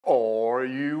Are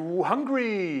you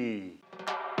hungry?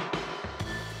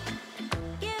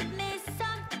 Give me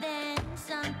something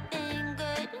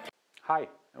good. Hi,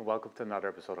 and welcome to another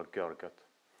episode of Görgött.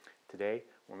 Today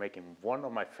we're making one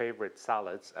of my favorite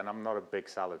salads, and I'm not a big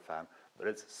salad fan, but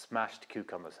it's smashed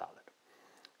cucumber salad.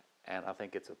 And I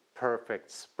think it's a perfect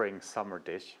spring-summer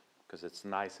dish because it's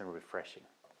nice and refreshing.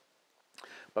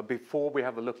 But before we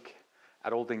have a look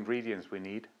at all the ingredients we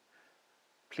need,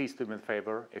 please do me a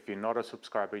favor, if you're not a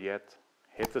subscriber yet,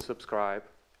 hit the subscribe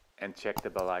and check the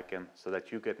bell icon so that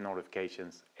you get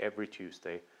notifications every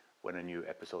Tuesday when a new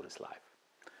episode is live.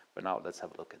 But now let's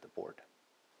have a look at the board.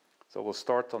 So we'll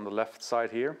start on the left side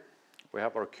here. We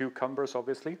have our cucumbers,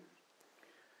 obviously,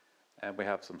 and we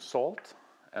have some salt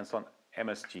and some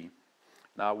MSG.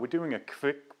 Now we're doing a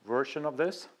quick version of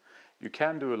this. You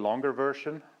can do a longer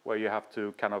version where you have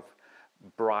to kind of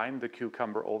brine the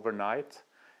cucumber overnight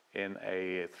in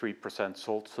a 3%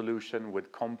 salt solution with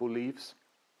kombu leaves.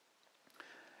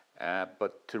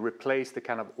 But to replace the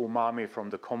kind of umami from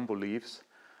the kombu leaves,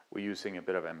 we're using a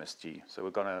bit of MSG. So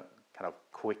we're gonna kind of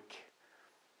quick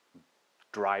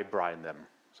dry brine them.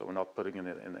 So we're not putting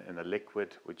it in a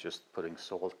liquid, we're just putting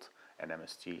salt and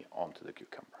MSG onto the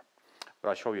cucumber. But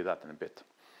I'll show you that in a bit.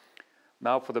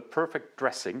 Now for the perfect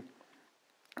dressing,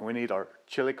 we need our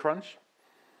chili crunch.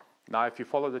 Now if you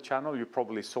follow the channel, you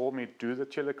probably saw me do the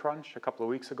chili crunch a couple of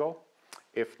weeks ago.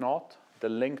 If not, the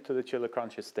link to the chili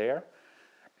crunch is there.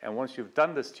 And once you've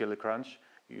done this chili crunch,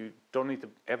 you don't need to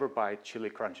ever buy chili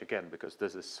crunch again because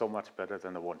this is so much better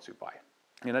than the ones you buy.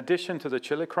 In addition to the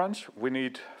chili crunch, we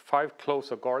need 5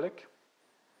 cloves of garlic,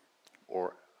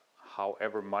 or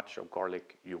however much of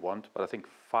garlic you want, but I think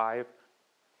 5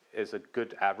 is a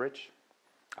good average.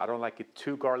 I don't like it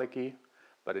too garlicky,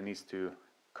 but it needs to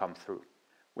come through.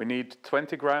 We need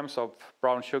 20 grams of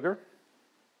brown sugar.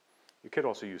 You could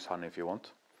also use honey if you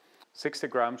want. 60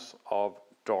 grams of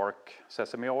dark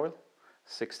sesame oil,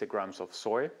 60 grams of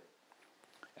soy,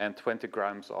 and 20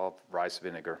 grams of rice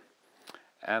vinegar.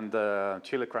 And the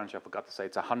chili crunch, I forgot to say,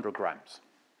 it's 100 grams.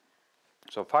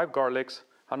 So 5 garlics,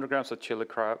 100 grams of chili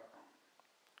crunch,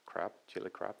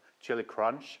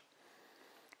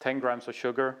 10 grams of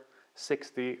sugar,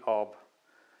 60 of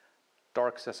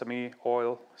dark sesame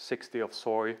oil, 60 of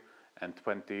soy, and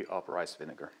 20 of rice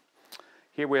vinegar.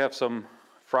 Here we have some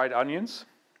fried onions,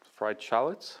 fried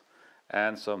shallots,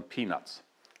 and some peanuts.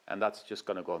 And that's just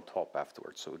going to go on top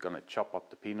afterwards. So we're going to chop up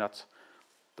the peanuts.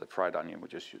 The fried onion we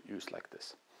just use like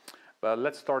this. But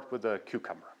let's start with the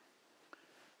cucumber.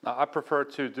 Now I prefer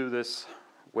to do this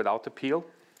without the peel,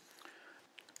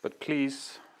 but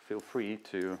please feel free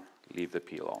to leave the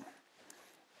peel on.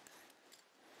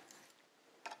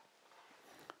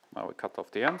 Now we cut off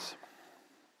the ends.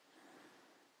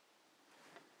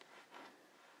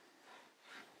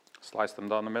 Slice them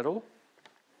down the middle.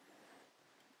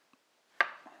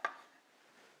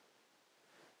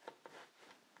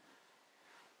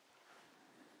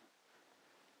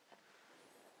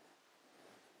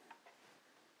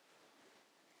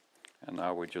 And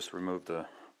now we just remove the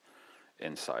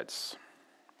insides.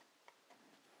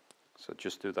 So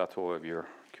just do that to all of your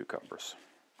cucumbers.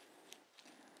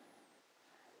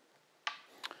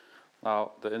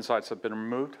 Now the insides have been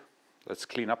removed. Let's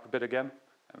clean up a bit again,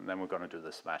 and then we're going to do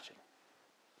the smashing.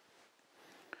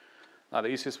 Now the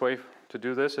easiest way to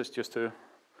do this is just to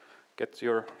get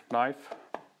your knife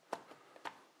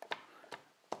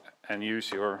and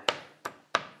use your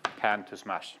hand to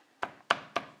smash.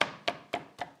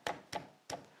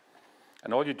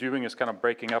 And all you're doing is kind of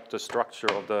breaking up the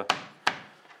structure of the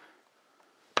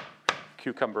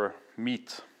cucumber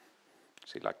meat.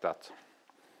 See, like that.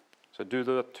 So do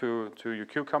that to your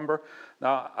cucumber.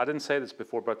 Now, I didn't say this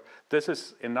before, but this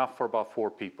is enough for about 4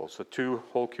 people. So 2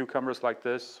 whole cucumbers like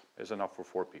this is enough for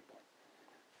 4 people.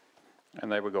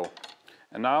 And there we go.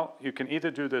 And now you can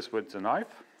either do this with the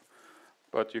knife,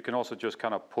 but you can also just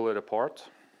kind of pull it apart.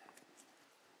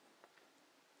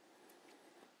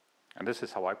 And this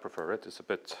is how I prefer it. It's a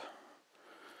bit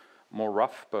more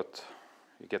rough, but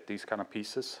you get these kind of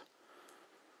pieces.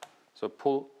 So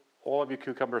pull all of your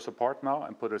cucumbers apart now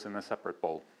and put it in a separate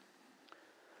bowl.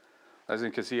 As you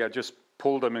can see, I just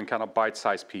pulled them in kind of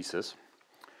bite-sized pieces.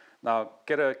 Now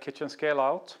get a kitchen scale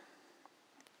out,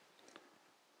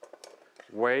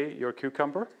 weigh your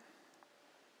cucumber.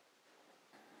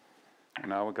 And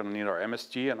now we're going to need our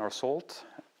MSG and our salt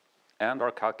and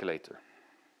our calculator.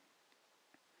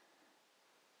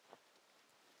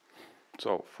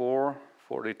 So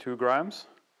 442 grams.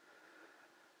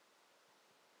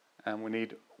 And we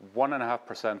need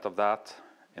 1.5% of that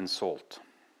in salt.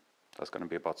 That's going to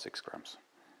be about 6 grams.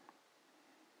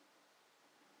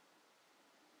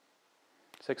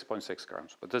 6.6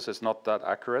 grams, but this is not that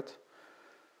accurate.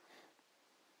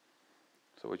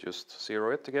 So we just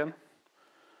zero it again,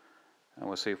 and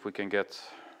we'll see if we can get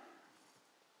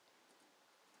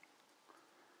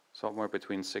somewhere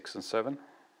between 6 and 7.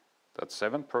 That's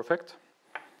 7, perfect.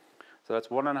 So that's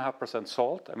 1.5%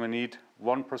 salt, and we need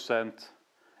 1%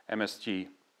 MSG,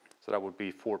 so that would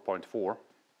be 4.4. So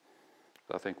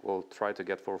I think we'll try to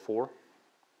get for 4.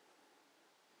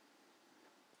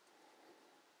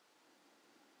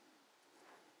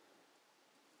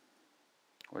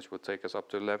 Which would take us up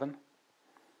to 11.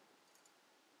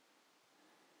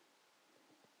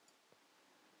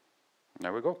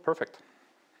 There we go, perfect.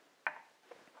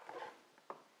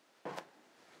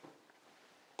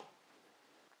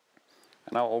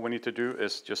 And now all we need to do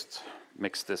is just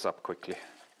mix this up quickly.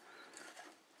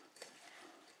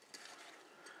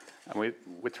 And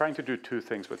we're trying to do two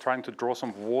things. We're trying to draw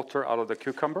some water out of the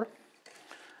cucumber,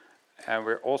 and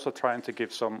we're also trying to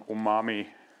give some umami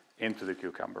into the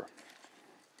cucumber.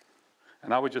 And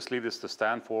now we just leave this to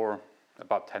stand for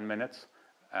about 10 minutes,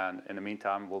 and in the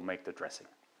meantime we'll make the dressing.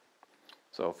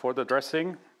 So for the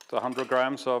dressing, the 100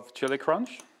 grams of chili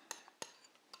crunch,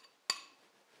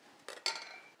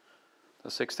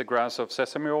 the 60 grams of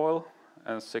sesame oil,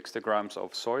 and 60 grams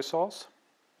of soy sauce,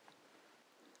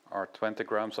 our 20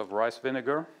 grams of rice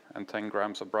vinegar, and 10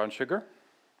 grams of brown sugar.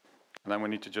 And then we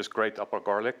need to just grate up our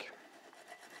garlic.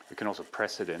 We can also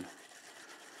press it in,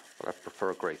 but I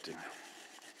prefer grating.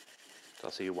 So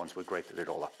I'll see you once we grated it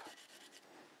all up.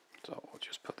 So we'll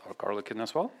just put our garlic in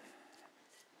as well.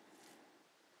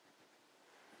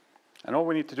 And all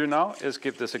we need to do now is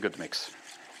give this a good mix.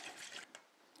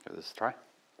 Give this a try.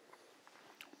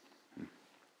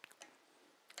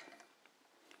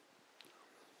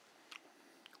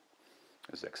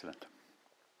 This is excellent.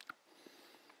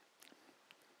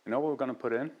 You know what we're going to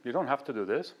put in? You don't have to do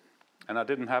this, and I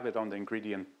didn't have it on the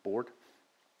ingredient board,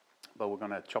 but we're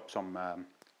going to chop some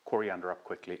coriander up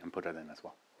quickly and put it in as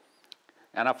well.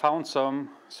 And I found some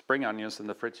spring onions in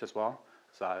the fridge as well,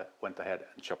 so I went ahead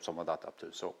and chopped some of that up too.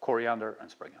 So coriander and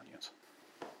spring onions.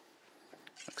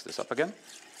 Mix this up again.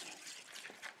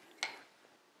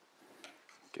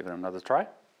 Give it another try.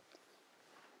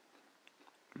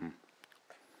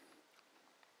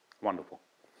 Wonderful.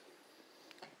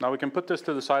 Now we can put this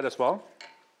to the side as well.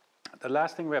 The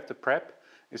last thing we have to prep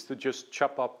is to just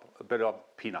chop up a bit of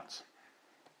peanuts.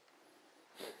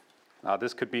 Now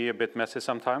this could be a bit messy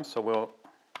sometimes, so we'll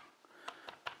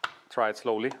try it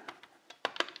slowly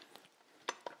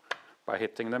by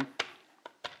hitting them.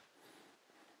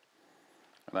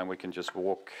 And then we can just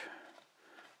walk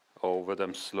over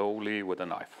them slowly with a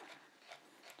knife.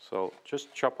 So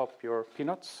just chop up your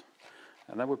peanuts,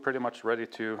 and then we're pretty much ready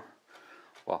to,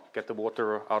 well, get the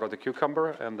water out of the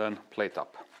cucumber and then plate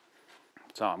up.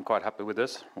 So I'm quite happy with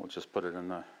this. We'll just put it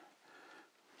in a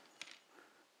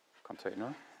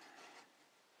container.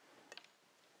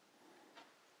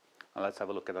 And let's have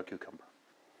a look at our cucumber.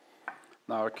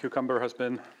 Now our cucumber has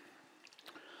been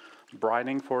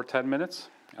brining for 10 minutes,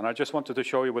 and I just wanted to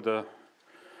show you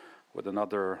with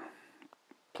another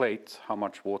plate how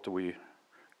much water we're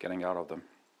getting out of them.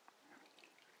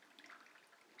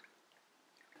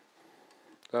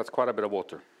 That's quite a bit of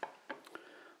water.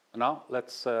 Now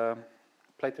let's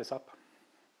plate this up.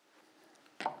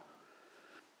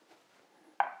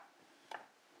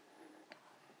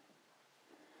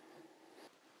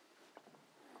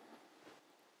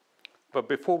 But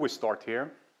before we start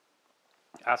here,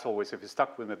 as always, if you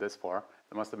stuck with me this far,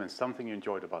 there must have been something you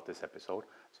enjoyed about this episode.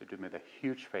 So do me a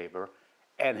huge favor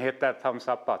and hit that thumbs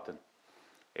up button.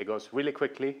 It goes really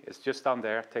quickly. It's just down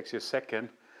there. It takes you a second,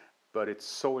 but it's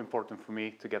so important for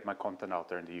me to get my content out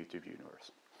there in the YouTube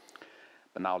universe.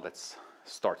 But now let's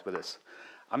start with this.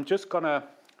 I'm just gonna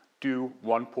do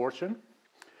one portion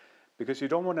because you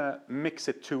don't want to mix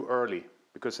it too early,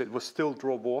 because it will still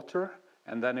draw water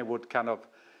and then it would kind of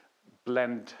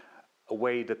blend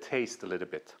away the taste a little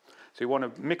bit. So you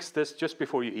want to mix this just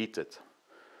before you eat it.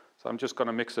 So I'm just going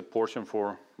to mix a portion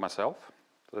for myself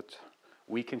so that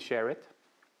we can share it.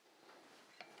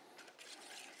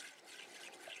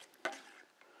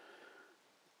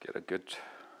 Get a good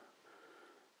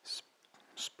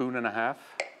spoon and a half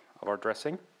of our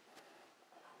dressing.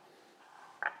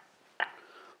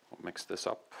 We'll mix this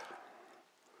up.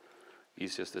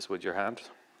 Easiest is with your hand.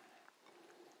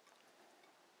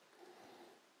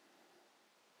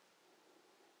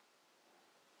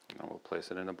 And we'll place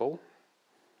it in a bowl.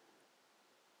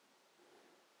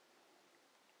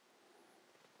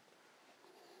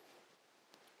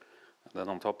 And then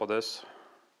on top of this,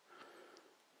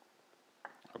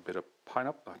 a bit of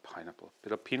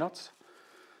bit of peanuts,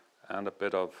 and a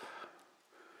bit of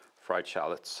fried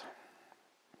shallots.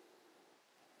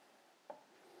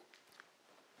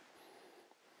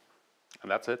 And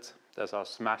that's it. There's our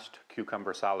smashed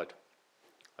cucumber salad.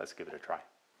 Let's give it a try.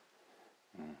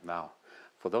 Now,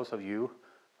 for those of you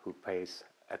who pays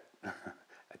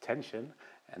attention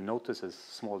and notices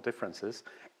small differences,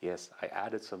 yes, I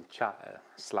added some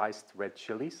sliced red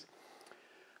chilies,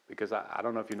 because I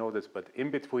don't know if you know this, but in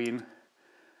between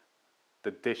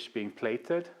the dish being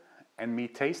plated and me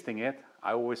tasting it,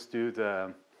 I always do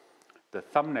the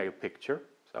thumbnail picture.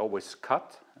 So I always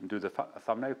cut and do the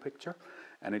thumbnail picture,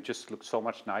 and it just looks so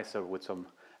much nicer with some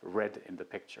red in the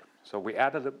picture. So we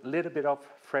added a little bit of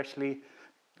freshly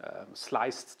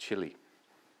sliced chili.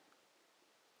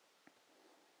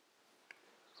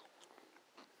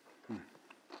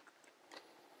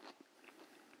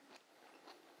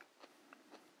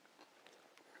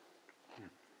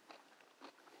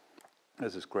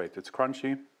 This is great. It's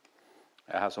crunchy, it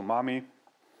has umami, it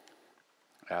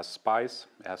has spice,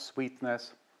 it has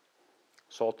sweetness,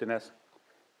 saltiness.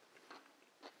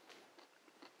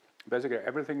 Basically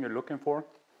everything you're looking for,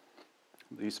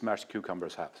 these smashed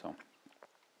cucumbers have. So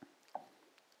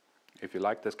if you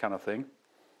like this kind of thing,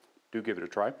 do give it a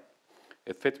try.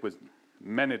 It fits with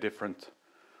many different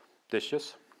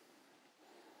dishes.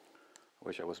 I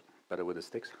wish I was better with the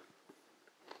sticks.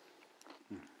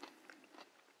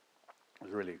 It's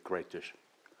really a great dish.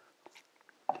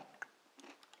 But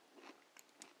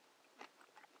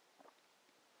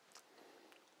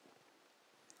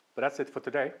that's it for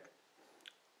today.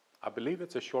 I believe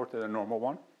it's a shorter than a normal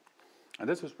one. And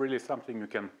this is really something you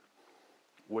can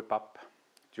whip up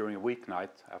during a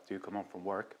weeknight after you come home from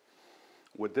work.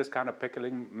 With this kind of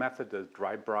pickling method, the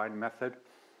dry brine method,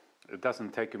 it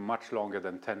doesn't take you much longer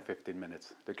than 10-15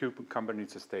 minutes. The cucumber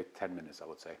needs to stay 10 minutes, I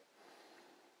would say.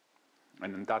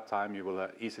 And in that time, you will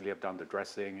easily have done the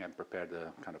dressing and prepared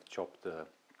the kind of chopped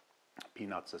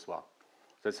peanuts as well.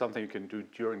 So it's something you can do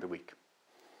during the week.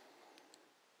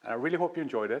 And I really hope you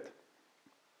enjoyed it.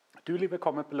 Do leave a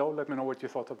comment below. Let me know what you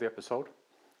thought of the episode.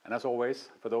 And as always,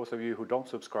 for those of you who don't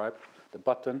subscribe, the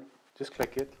button, just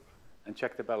click it and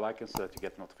check the bell icon so that you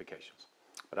get notifications.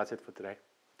 But that's it for today.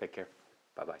 Take care.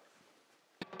 Bye-bye.